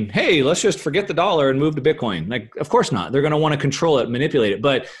saying, hey, let's just forget the dollar and move to Bitcoin. Like, of course not. They're going to want to control it, manipulate it,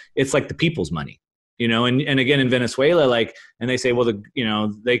 but it's like the people's money. and again, in Venezuela, like, and they say, well,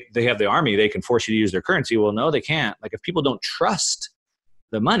 they have the army, they can force you to use their currency. Well, no, they can't. Like, if people don't trust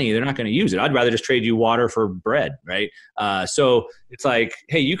the money, they're not going to use it. I'd rather just trade you water for bread. Right. So it's like,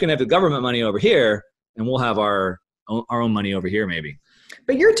 hey, you can have the government money over here and we'll have our own money over here, maybe.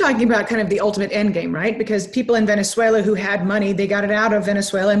 But you're talking about kind of the ultimate end game, right? Because people in Venezuela who had money, they got it out of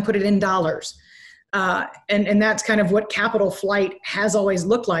Venezuela and put it in dollars. And that's kind of what capital flight has always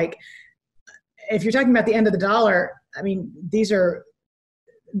looked like. If you're talking about the end of the dollar, I mean,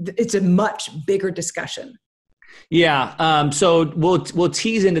 it's a much bigger discussion. Yeah. So we'll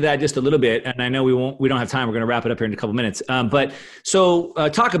tease into that just a little bit. And I know we don't have time. We're going to wrap it up here in a couple minutes. But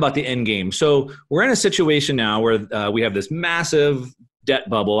talk about the end game. So we're in a situation now where we have this massive debt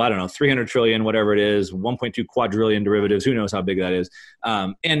bubble. I don't know, 300 trillion, whatever it is, 1.2 quadrillion derivatives. Who knows how big that is?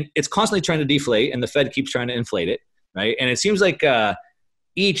 And it's constantly trying to deflate, and the Fed keeps trying to inflate it. Right. And it seems like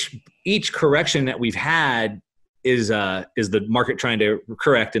each correction that we've had is the market trying to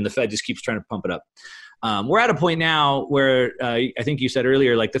correct, and the Fed just keeps trying to pump it up. We're at a point now where I think you said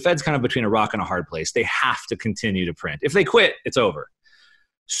earlier, like, the Fed's kind of between a rock and a hard place. They have to continue to print. If they quit, it's over.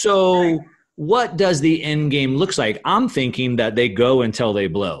 So what does the end game looks like? I'm thinking that they go until they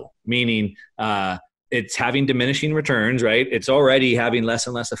blow, meaning it's having diminishing returns, right? It's already having less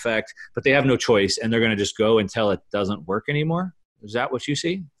and less effect, but they have no choice, and they're going to just go until it doesn't work anymore. Is that what you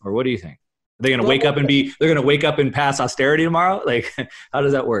see? Or what do you think? Are they going to they're going to wake up and pass austerity tomorrow? Like, how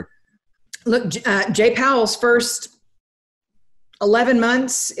does that work? Look, Jay Powell's first 11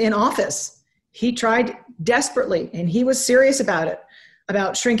 months in office, he tried desperately, and he was serious about it,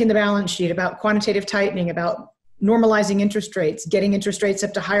 about shrinking the balance sheet, about quantitative tightening, about normalizing interest rates, getting interest rates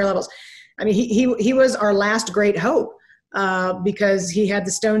up to higher levels. I mean, he was our last great hope because he had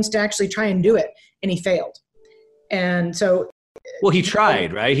the stones to actually try and do it, and he failed. And so, well, he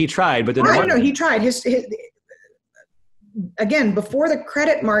tried, right? He tried, but then he tried. His again, before the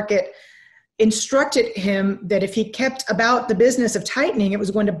credit market instructed him that if he kept about the business of tightening, it was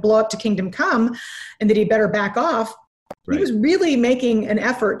going to blow up to kingdom come, and that he better back off. Right. He was really making an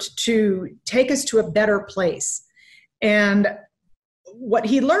effort to take us to a better place. And what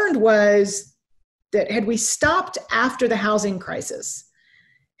he learned was that had we stopped after the housing crisis,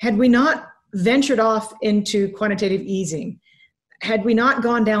 had we not ventured off into quantitative easing, had we not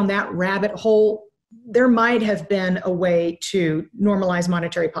gone down that rabbit hole, there might have been a way to normalize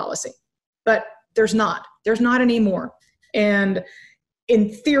monetary policy. But there's not anymore. And in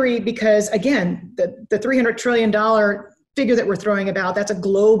theory, because again, the $300 trillion figure that we're throwing about, that's a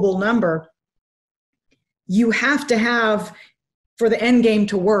global number. You have to have, for the end game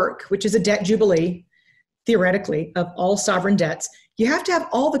to work, which is a debt jubilee, theoretically, of all sovereign debts, you have to have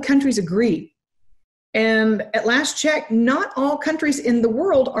all the countries agree. And at last check, not all countries in the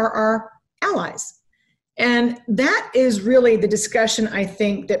world are our allies. And that is really the discussion, I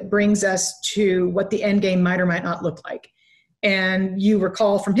think, that brings us to what the end game might or might not look like. And you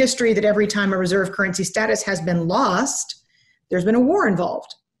recall from history that every time a reserve currency status has been lost, there's been a war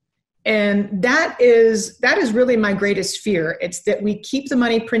involved. And that is really my greatest fear. It's that we keep the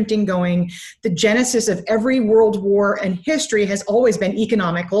money printing going. The genesis of every world war in history has always been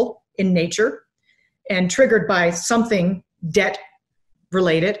economical in nature and triggered by something debt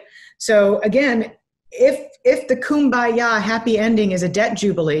related. So again, if the kumbaya happy ending is a debt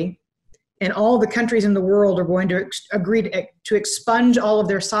jubilee, and all the countries in the world are going to agree to expunge all of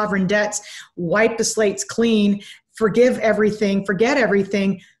their sovereign debts, wipe the slates clean, forgive everything, forget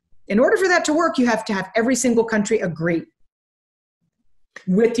everything, in order for that to work, you have to have every single country agree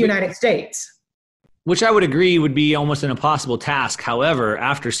with the United States. Which I would agree would be almost an impossible task. However,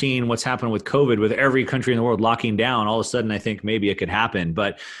 after seeing what's happened with COVID, with every country in the world locking down, all of a sudden I think maybe it could happen.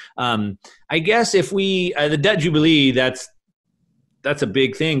 But I guess if we, the debt jubilee, that's a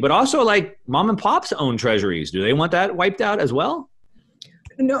big thing. But also, like, mom and pops own treasuries. Do they want that wiped out as well?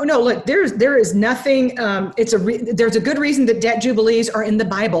 No. Look, there is nothing. There's a good reason that debt jubilees are in the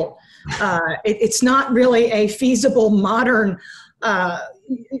Bible. It's not really a feasible modern.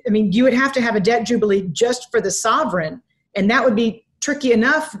 I mean, you would have to have a debt jubilee just for the sovereign, and that would be tricky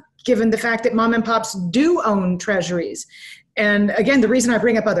enough given the fact that mom and pops do own treasuries. And again, the reason I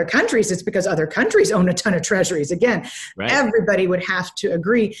bring up other countries is because other countries own a ton of treasuries. Again, right. Everybody would have to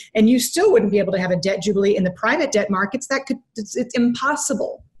agree, and you still wouldn't be able to have a debt jubilee in the private debt markets. It's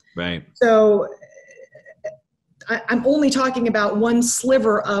impossible. Right. So I'm only talking about one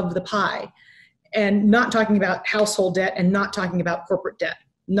sliver of the pie, and not talking about household debt, and not talking about corporate debt,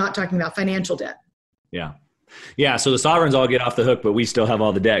 not talking about financial debt. Yeah. Yeah. So the sovereigns all get off the hook, but we still have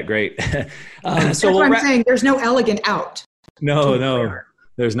all the debt. Great. That's what I'm saying. There's no elegant out. No.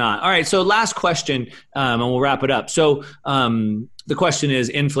 There's not. All right. So last question, and we'll wrap it up. So the question is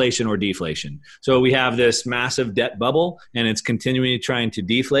inflation or deflation. So we have this massive debt bubble, and it's continuing trying to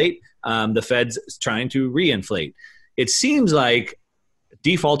deflate. The Fed's trying to reinflate. It seems like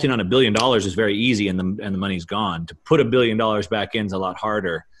defaulting on $1 billion is very easy, and the money's gone. To put $1 billion back in is a lot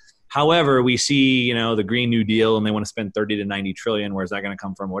harder. However, we see, the Green New Deal, and they want to spend 30 to 90 trillion. Where's that going to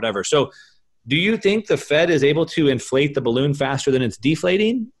come from? Whatever. So do you think the Fed is able to inflate the balloon faster than it's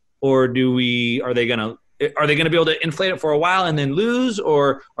deflating? Or are they going to be able to inflate it for a while and then lose?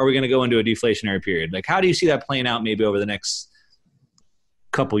 Or are we going to go into a deflationary period? Like, how do you see that playing out maybe over the next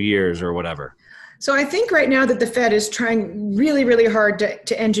couple years or whatever? So I think right now that the Fed is trying really, really hard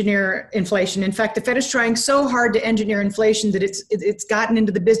to engineer inflation. In fact, the Fed is trying so hard to engineer inflation that it's gotten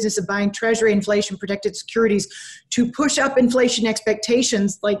into the business of buying Treasury inflation protected securities to push up inflation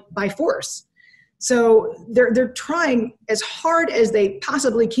expectations like by force. So they're trying as hard as they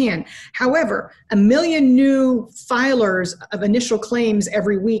possibly can. However, 1 million new filers of initial claims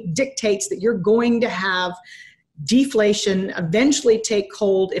every week dictates that you're going to have deflation eventually take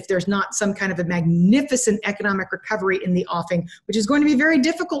hold if there's not some kind of a magnificent economic recovery in the offing, which is going to be very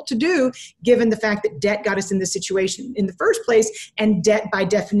difficult to do given the fact that debt got us in this situation in the first place, and debt by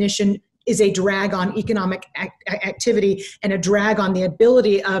definition is a drag on economic activity and a drag on the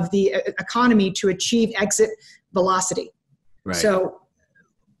ability of the economy to achieve exit velocity. Right. So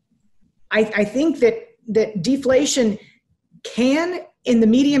I think that deflation can, in the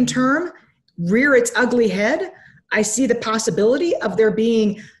medium term, rear its ugly head. I see the possibility of there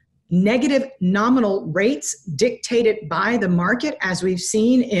being negative nominal rates dictated by the market, as we've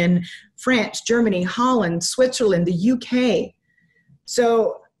seen in France, Germany, Holland, Switzerland, the UK.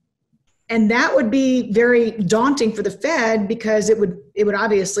 So, and that would be very daunting for the Fed because it would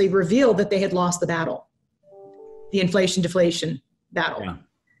obviously reveal that they had lost the battle, the inflation-deflation battle. Yeah.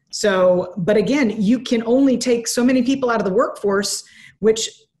 So, but again, you can only take so many people out of the workforce, which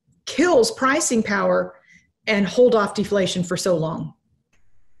kills pricing power, and hold off deflation for so long.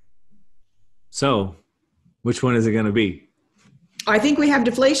 So which one is it going to be? I think we have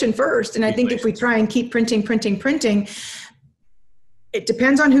deflation first. And I think if we try and keep printing, it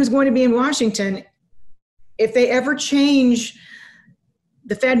depends on who's going to be in Washington. If they ever change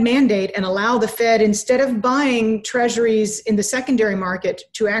the Fed mandate and allow the Fed, instead of buying treasuries in the secondary market,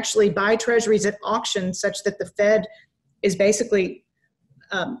 to actually buy treasuries at auction such that the Fed is basically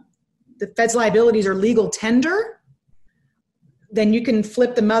the Fed's liabilities are legal tender, then you can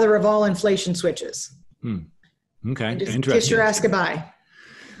flip the mother of all inflation switches. Okay, and just interesting. Kiss your ass goodbye.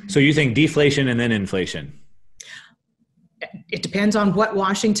 So you think deflation and then inflation? It depends on what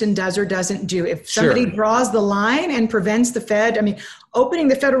Washington does or doesn't do. If somebody draws the line and prevents the Fed, opening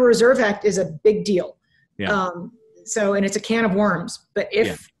the Federal Reserve Act is a big deal. Yeah. And it's a can of worms. But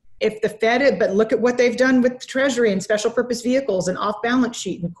if the Fed, but look at what they've done with the Treasury and special purpose vehicles and off balance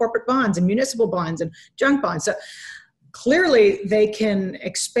sheet and corporate bonds and municipal bonds and junk bonds. So clearly they can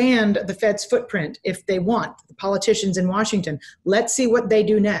expand the Fed's footprint if they want, the politicians in Washington. Let's see what they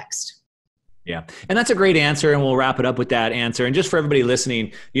do next. Yeah. And that's a great answer. And we'll wrap it up with that answer. And just for everybody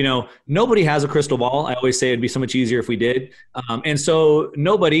listening, nobody has a crystal ball. I always say it'd be so much easier if we did. And so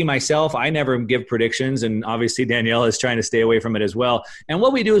myself, I never give predictions. And obviously Danielle is trying to stay away from it as well. And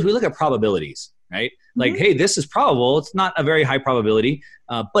what we do is we look at probabilities, right? Like, hey, this is probable. It's not a very high probability.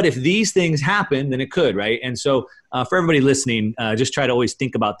 But if these things happen, then it could, right? And so for everybody listening, just try to always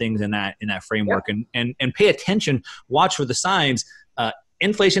think about things in that framework and pay attention, watch for the signs.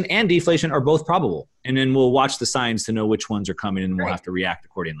 Inflation and deflation are both probable. And then we'll watch the signs to know which ones are coming, and we'll have to react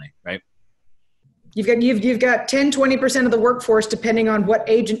accordingly, right? You've got 10, 20% of the workforce, depending on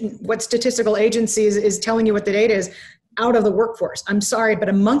what statistical agency is telling you what the data is, out of the workforce. I'm sorry, but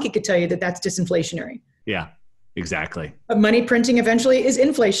a monkey could tell you that that's disinflationary. Yeah, exactly. But money printing eventually is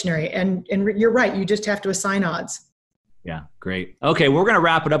inflationary. And you're right. You just have to assign odds. Yeah, great. Okay, we're going to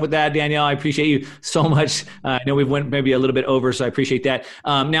wrap it up with that, Danielle. I appreciate you so much. I know we've went maybe a little bit over, so I appreciate that.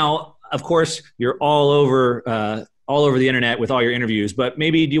 Now, of course, you're all over the internet with all your interviews, but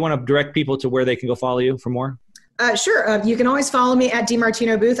maybe do you want to direct people to where they can go follow you for more? Sure. You can always follow me at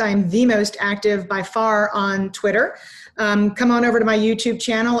DiMartino Booth. I am the most active by far on Twitter. Come on over to my YouTube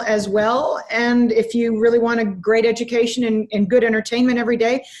channel as well. And if you really want a great education and good entertainment every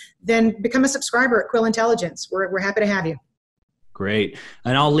day, then become a subscriber at Quill Intelligence. We're happy to have you. Great.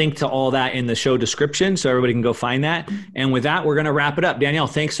 And I'll link to all that in the show description so everybody can go find that. And with that, we're going to wrap it up. Danielle,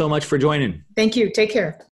 thanks so much for joining. Thank you. Take care.